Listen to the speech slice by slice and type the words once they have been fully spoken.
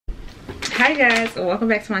Hi guys, welcome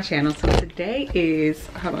back to my channel. So today is,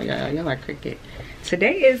 hold on y'all like cricket.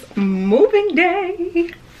 Today is moving day.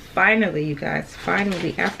 Finally, you guys,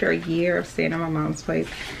 finally, after a year of staying at my mom's place,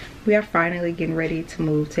 we are finally getting ready to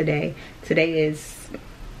move today. Today is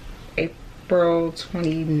April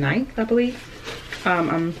 29th, I believe.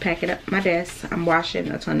 I'm packing up my desk. I'm washing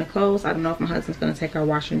a ton of clothes. I don't know if my husband's gonna take our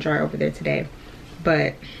wash and dry over there today,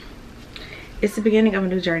 but it's the beginning of a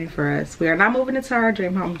new journey for us. We are not moving into our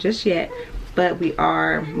dream home just yet, but we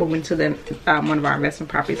are moving to the one of our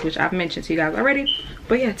investment properties, which I've mentioned to you guys already.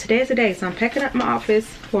 But yeah, today is the day. So I'm packing up my office.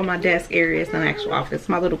 Well, my desk area is not an actual office,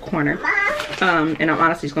 my little corner. And I'm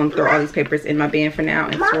honestly just gonna throw all these papers in my bin for now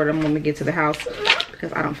and sort them when we get to the house,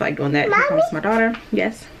 because I don't feel like doing that. Here comes my daughter.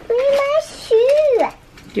 Yes? My shoes.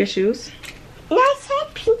 Your shoes? Nice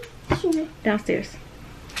happy shoes. Downstairs.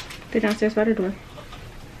 They're downstairs by the door.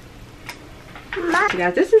 So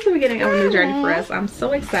guys, this is the beginning of a new journey for us. I'm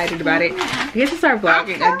so excited about it. We get to start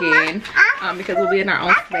vlogging again because we'll be in our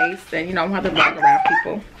own space, and you know, we'll have to vlog around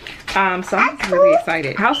people. So I'm just really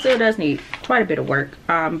excited. House still does need quite a bit of work,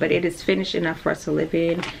 but it is finished enough for us to live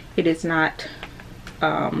in. It is not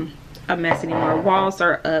a mess anymore. Walls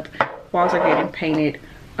are up, walls are getting painted,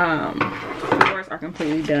 floors are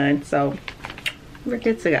completely done, so we're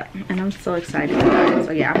good to go, and I'm so excited about it.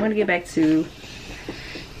 So yeah, I'm gonna get back to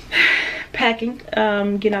packing,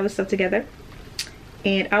 getting all this stuff together,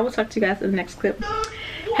 and I will talk to you guys in the next clip.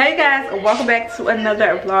 Hey guys, welcome back to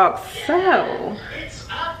another vlog. So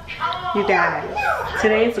you guys,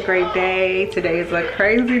 today is a great day. Today is a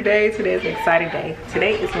crazy day. Today is an exciting day.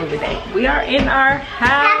 Today is movie day. We are in our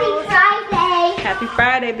house. Happy Friday. Happy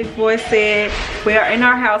Friday, big boy said. We are in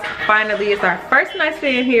our house finally. It's our first night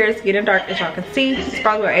staying here. It's getting dark, as y'all can see. It's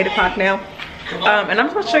probably about 8 o'clock now. And I'm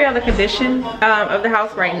just gonna show y'all the condition of the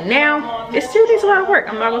house right now. It still needs a lot of work.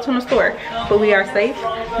 I'm not going to the store, but we are safe.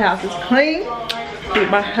 The house is clean.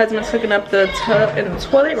 My husband's hooking up the tub and the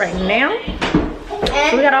toilet right now.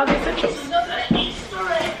 So we got all the essentials.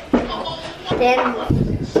 Then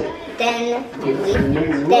we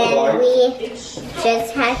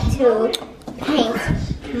just had to paint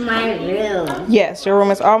my room. Yes, your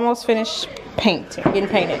room is almost finished getting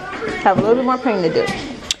painted. Have a little bit more painting to do.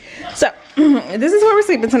 So this is where we're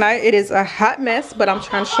sleeping tonight. It is a hot mess, but I'm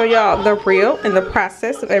trying to show y'all the real and the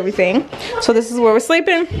process of everything. So this is where we're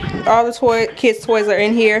sleeping. All the kids' toys are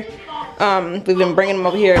in here. We've been bringing them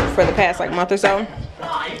over here for the past like month or so.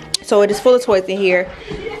 So it is full of toys in here.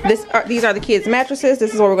 These are the kids' mattresses.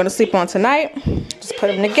 This is what we're going to sleep on tonight. Just put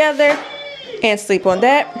them together and sleep on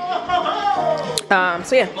that.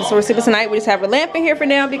 So yeah, this is where we're sleeping tonight. We just have a lamp in here for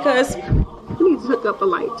now because we need to hook up a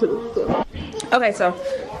light too. So. Okay, so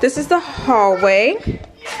this is the hallway.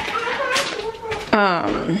 Yeah,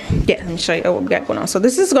 let me show you what we got going on. So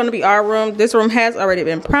this is going to be our room. This room has already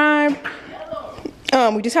been primed.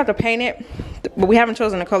 We just have to paint it, but we haven't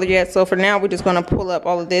chosen the color yet. So for now, we're just going to pull up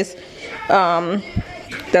all of this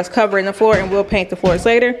that's covering the floor, and we'll paint the floors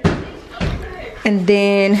later. And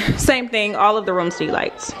then same thing, all of the rooms need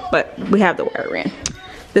lights, but we have the wire in.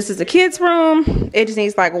 This is the kids' room. It just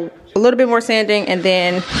needs like a little bit more sanding, and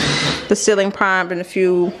then the ceiling primed and a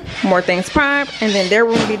few more things primed, and then their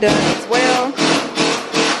room will be done as well.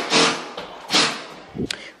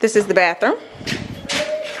 This is the bathroom.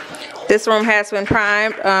 This room has been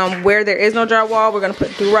primed. Where there is no drywall, we're gonna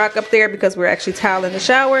put Durock up there because we're actually tiling the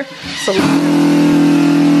shower. So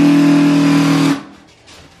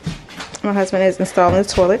my husband is installing the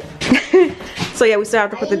toilet. So yeah, we still have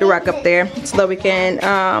to put the Durock up there so that we can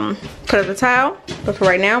put up the tile. But for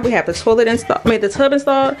right now, we have the toilet installed. The tub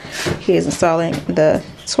installed. He is installing the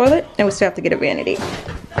toilet, and we still have to get a vanity.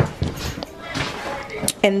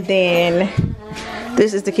 And then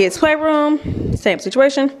this is the kids' playroom. Same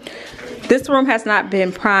situation. This room has not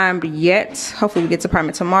been primed yet. Hopefully we get to prime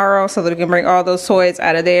it tomorrow so that we can bring all those toys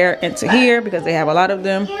out of there into here because they have a lot of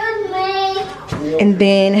them. And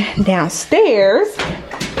then downstairs,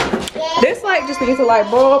 this light just needs a light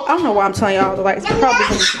bulb. I don't know why I'm telling y'all the lights are probably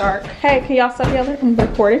gonna be dark. Hey, can y'all stop yelling? I'm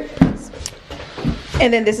recording.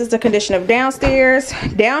 And then this is the condition of downstairs.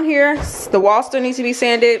 Down here, the wall still needs to be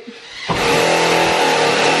sanded.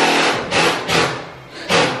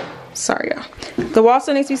 Sorry, y'all. The wall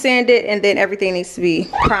still needs to be sanded, and then everything needs to be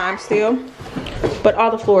primed still. But all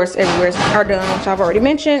the floors everywhere are done, which I've already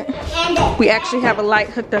mentioned. We actually have a light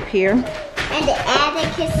hooked up here. And the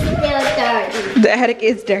attic is still dirty. The attic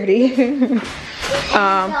is dirty.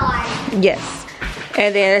 Yes.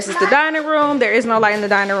 And then this is the dining room. There is no light in the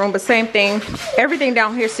dining room, but same thing. Everything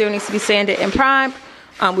down here still needs to be sanded and primed.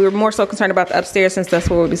 We were more so concerned about the upstairs since that's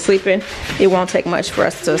where we'll be sleeping. It won't take much for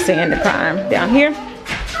us to sand and prime down here.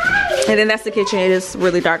 And then that's the kitchen. It is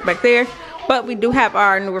really dark back there. But we do have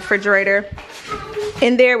our new refrigerator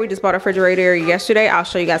in there. We just bought a refrigerator yesterday. I'll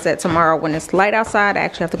show you guys that tomorrow when it's light outside. I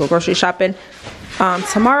actually have to go grocery shopping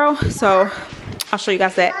tomorrow, so I'll show you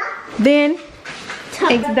guys that then.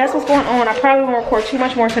 And that's what's going on. I probably won't record too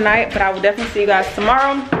much more tonight, but I will definitely see you guys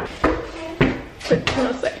tomorrow.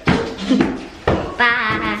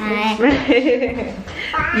 Bye.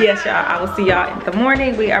 Yes, y'all, I will see y'all in the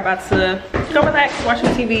morning. We are about to go relax, watch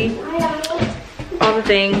some TV, all the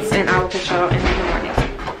things, and I will catch y'all in the morning.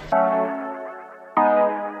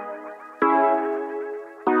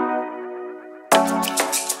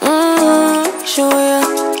 Show ya.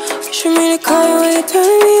 Show me the car when you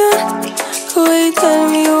turn me on. The way you tell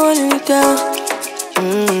me you want me down.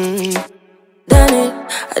 Done it,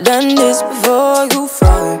 I done this before you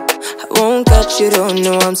fall. I won't catch you, don't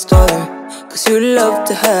know I'm stalling. Cause you love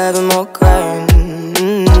to have them all crying.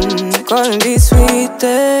 Calling me sweet,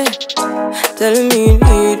 telling me you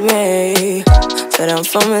need me. But I'm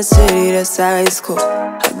from a city that's high school.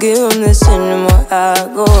 I give them this and more I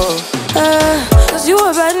go. Cause you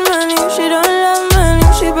a bad man, she don't love money.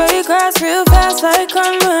 She break grass real fast like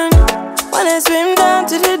conman. Wanna swim down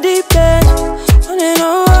to the deep end. Wanna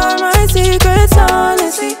know all my secrets,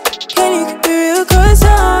 honestly. Can you keep it real? Cause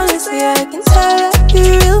honestly, I can tell that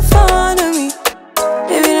you're real fond of me.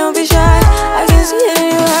 Baby, don't be shy, I can see it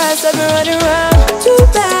in your eyes. I've been running around. Too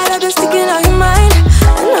bad, I've been sticking on your mind.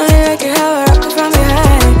 I know you like it how I rock it from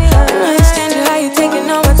behind. I know you stand it how you taking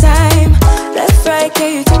all my time. Left, right,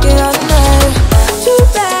 can you take it all night? Too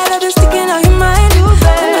bad, I've been sticking on your mind.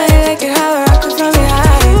 I know you like it how I rock it from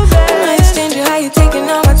behind. I know you stand it how you taking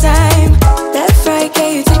all my time. Left, right,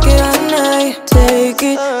 can you take it all night? Take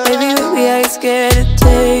it, baby, baby, I ain't scared to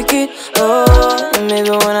take it. Oh, and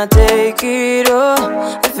maybe when I take it,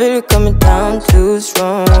 oh, I feel it coming down too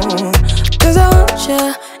strong. Cause I want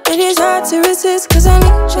ya, and it's hard to resist cause I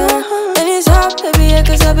need ya. And it's hard, baby, yeah,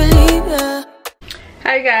 cause I believe ya.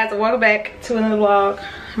 Hi you guys, welcome back to another vlog.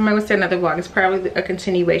 I'm gonna say another vlog. It's probably a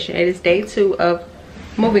continuation. It is day 2 of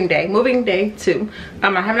moving day 2.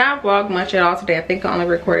 I have not vlogged much at all today. I think I only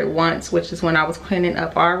recorded once, which is when I was cleaning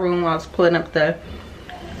up our room. I was pulling up the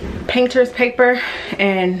painter's paper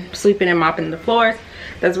and sweeping and mopping the floors.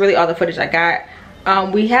 That's really all the footage I got.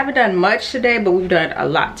 We haven't done much today, but we've done a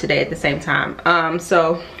lot today at the same time.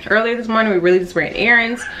 So earlier this morning we really just ran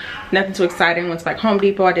errands. Nothing too exciting. Went to like Home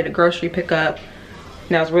Depot. I did a grocery pickup.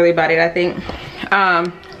 That was really about it, I think.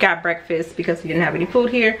 Got breakfast because we didn't have any food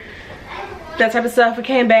here. That type of stuff. We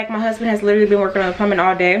came back. My husband has literally been working on the plumbing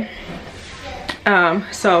all day.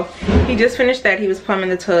 So he just finished that. He was plumbing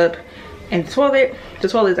the tub and the toilet. The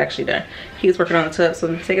toilet is actually done. He was working on the tub, so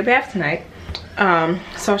we're gonna take a bath tonight.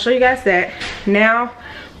 So I'll show you guys that. Now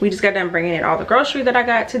we just got done bringing in all the groceries that I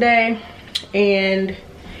got today, and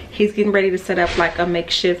he's getting ready to set up like a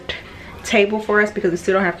makeshift table for us because we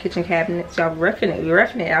still don't have kitchen cabinets. Y'all roughing it. We're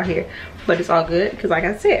roughing it out here, but it's all good because like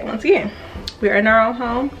I said, once again, we're in our own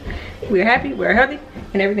home. We're happy, we're healthy,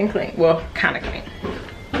 and everything clean. Well, kind of clean.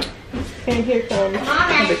 And here comes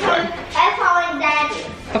the big one.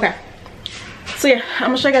 Okay. So yeah, I'm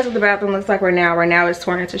gonna show you guys what the bathroom looks like right now. Right now it's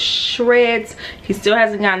torn into shreds. He still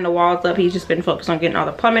hasn't gotten the walls up. He's just been focused on getting all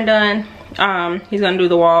the plumbing done. He's gonna do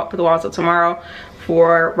put the walls up tomorrow.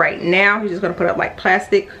 For right now, he's just gonna put up like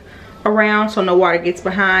plastic around so no water gets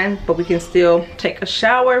behind, but we can still take a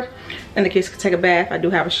shower and the kids can take a bath. I do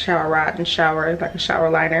have a shower rod and shower, like a shower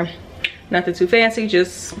liner. Nothing too fancy,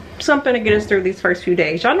 just something to get us through these first few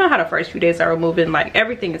days. Y'all know how the first few days are moving, like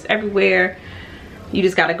everything is everywhere. You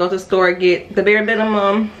just gotta go to the store, get the bare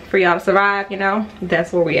minimum for y'all to survive, you know?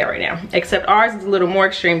 That's where we at right now. Except ours is a little more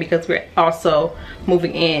extreme because we're also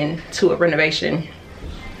moving in to a renovation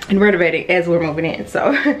and renovating as we're moving in.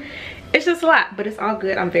 So it's just a lot, but it's all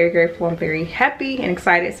good. I'm very grateful. I'm very happy and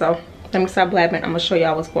excited. So let me stop blabbing. I'm gonna show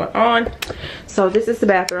y'all what's going on. So this is the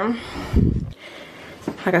bathroom.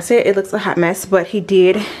 Like I said, it looks a hot mess, but he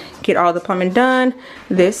did get all the plumbing done.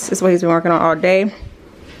 This is what he's been working on all day.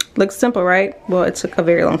 Looks simple, right? Well, it took a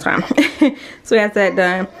very long time. So he has that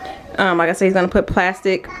done. Like I said, he's gonna put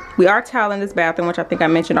plastic. We are tiling this bathroom, which I think I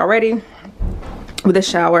mentioned already, with the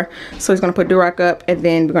shower. So he's gonna put Durock up and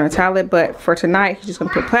then we're gonna tile it. But for tonight, he's just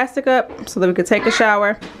gonna put plastic up so that we could take a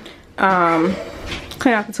shower,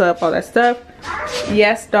 clean out the tub, all that stuff.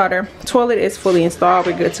 Yes, daughter, toilet is fully installed.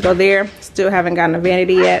 We're good to go there. Still haven't gotten a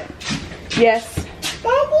vanity yet. Yes.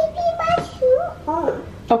 Daddy, be my shoe on.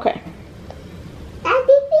 Okay. Daddy,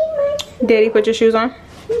 be my shoe. Daddy, put your shoes on.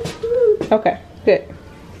 Okay, good.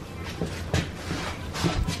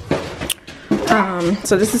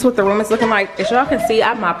 So this is what the room is looking like. As y'all can see,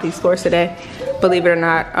 I mopped these floors today, believe it or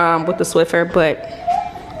not, with the Swiffer, but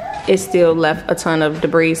it still left a ton of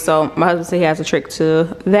debris. So my husband said he has a trick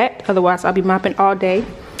to that. Otherwise, I'll be mopping all day,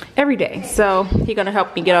 every day. So he's gonna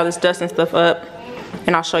help me get all this dust and stuff up,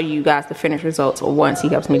 and I'll show you guys the finished results once he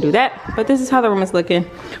helps me do that. But this is how the room is looking.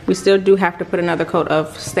 We still do have to put another coat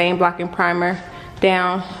of stain blocking primer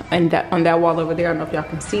down and on that wall over there. I don't know if y'all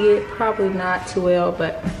can see it, probably not too well,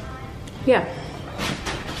 but yeah.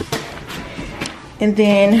 And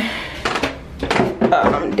then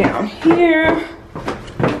down here,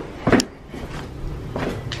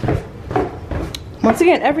 once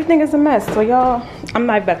again, everything is a mess. So y'all, I'm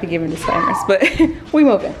not about to give you disclaimers, but we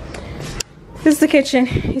moving. This is the kitchen.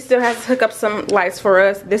 He still has to hook up some lights for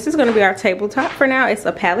us. This is gonna be our tabletop for now. It's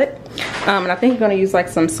a pallet. And I think he's gonna use like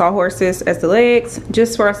some sawhorses as the legs,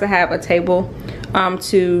 just for us to have a table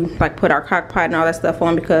to like put our crock pot and all that stuff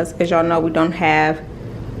on, because as y'all know, we don't have,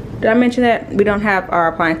 did I mention that? We don't have our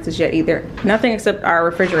appliances yet either. Nothing except our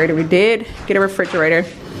refrigerator. We did get a refrigerator,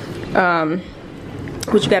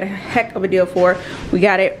 which we got a heck of a deal for. We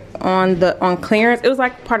got it on clearance. It was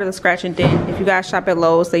like part of the scratch and dent. If you guys shop at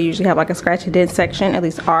Lowe's, they usually have like a scratch and dent section, at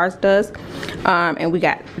least ours does. And we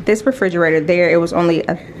got this refrigerator there. It was only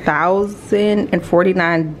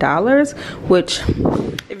 $1,049, which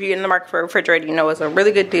if you're in the market for a refrigerator, you know it's a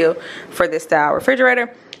really good deal for this style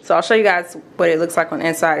refrigerator. So I'll show you guys what it looks like on the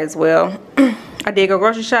inside as well. I did go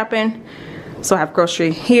grocery shopping, so I have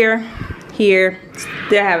grocery here.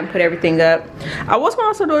 Still haven't put everything up. I was gonna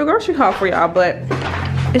also do a grocery haul for y'all, but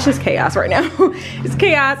it's just chaos right now. It's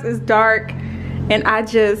chaos, it's dark, and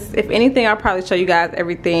if anything, I'll probably show you guys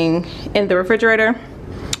everything in the refrigerator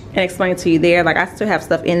and explain to you there. Like, I still have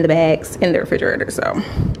stuff in the bags in the refrigerator, so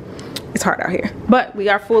it's hard out here. But we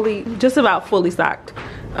are just about fully stocked.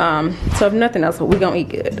 So if nothing else, we're gonna eat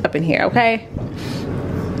good up in here, okay?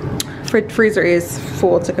 Freezer is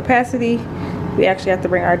full to capacity. We actually have to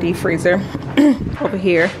bring our deep freezer over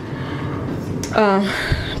here.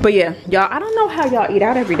 But yeah, y'all, I don't know how y'all eat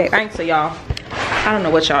out every day. I ain't say y'all, I don't know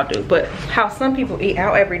what y'all do, but how some people eat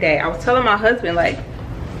out every day. I was telling my husband, like,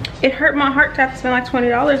 it hurt my heart to have to spend like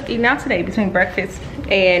 $20 eating out today between breakfast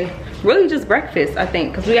and really just breakfast, I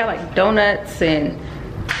think, because we got like donuts and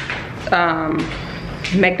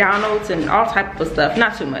McDonald's and all type of stuff.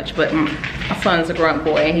 Not too much, but my son's a grunt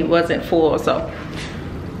boy and he wasn't full, so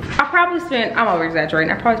I probably spent, I'm over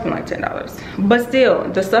exaggerating, I probably spent like $10. But still,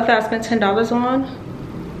 the stuff that I spent $10 on,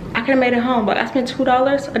 I could have made it home. But I spent $2,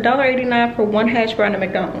 $1.89 for one hash brown at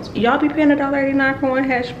McDonald's. Y'all be paying $1.89 for one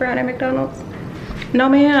hash brown at McDonald's? No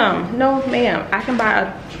ma'am, no ma'am. I can buy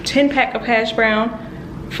a 10-pack of hash brown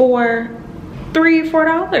for $3,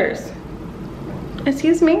 $4.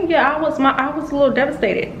 Excuse me? Yeah, I was a little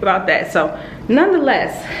devastated about that. So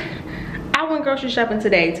nonetheless, I went grocery shopping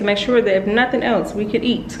today to make sure that if nothing else, we could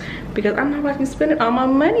eat, because I'm not about to spend all my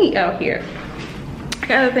money out here. I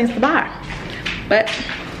got other things to buy. But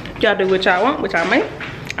y'all do what y'all want, what y'all make.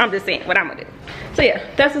 I'm just saying what I'm gonna do. So yeah,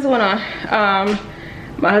 that's what's going on.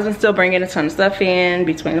 My husband's still bringing a ton of stuff in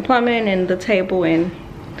between the plumbing and the table, and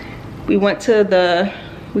we went to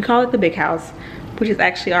we call it the big house, which is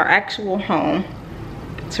actually our actual home.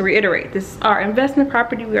 To reiterate, this is our investment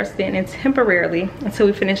property. We are staying in temporarily until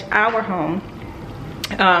we finish our home.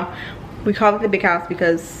 We call it the big house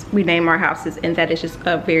because we name our houses, and that is just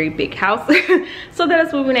a very big house. So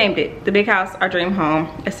that's what we named it, the big house, our dream home,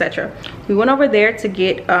 etc. We went over there to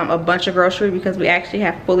get a bunch of groceries because we actually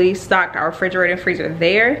have fully stocked our refrigerator and freezer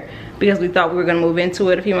there, because we thought we were gonna move into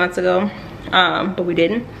it a few months ago, but we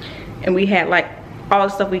didn't. And we had like all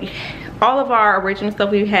the stuff all of our original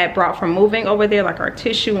stuff we had brought from moving over there, like our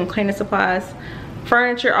tissue and cleaning supplies,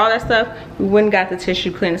 furniture, all that stuff. We went and got the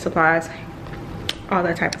tissue, cleaning supplies, all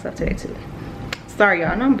that type of stuff today too. Sorry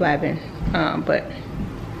y'all, I know I'm blabbing, but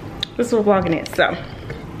this is what vlogging is. So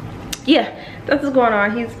yeah, that's what's going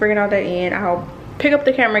on. He's bringing all that in. I'll pick up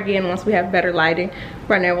the camera again once we have better lighting.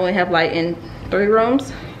 Right now we only have light in 3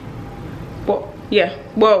 rooms. Well, yeah,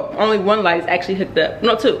 well, only one light is actually hooked up.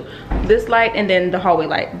 No, 2. This light and then the hallway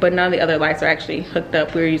light, but none of the other lights are actually hooked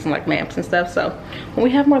up. We're using like lamps and stuff. So when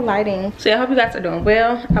we have more lighting. So yeah, I hope you guys are doing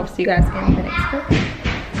well. I will see you guys in the next clip.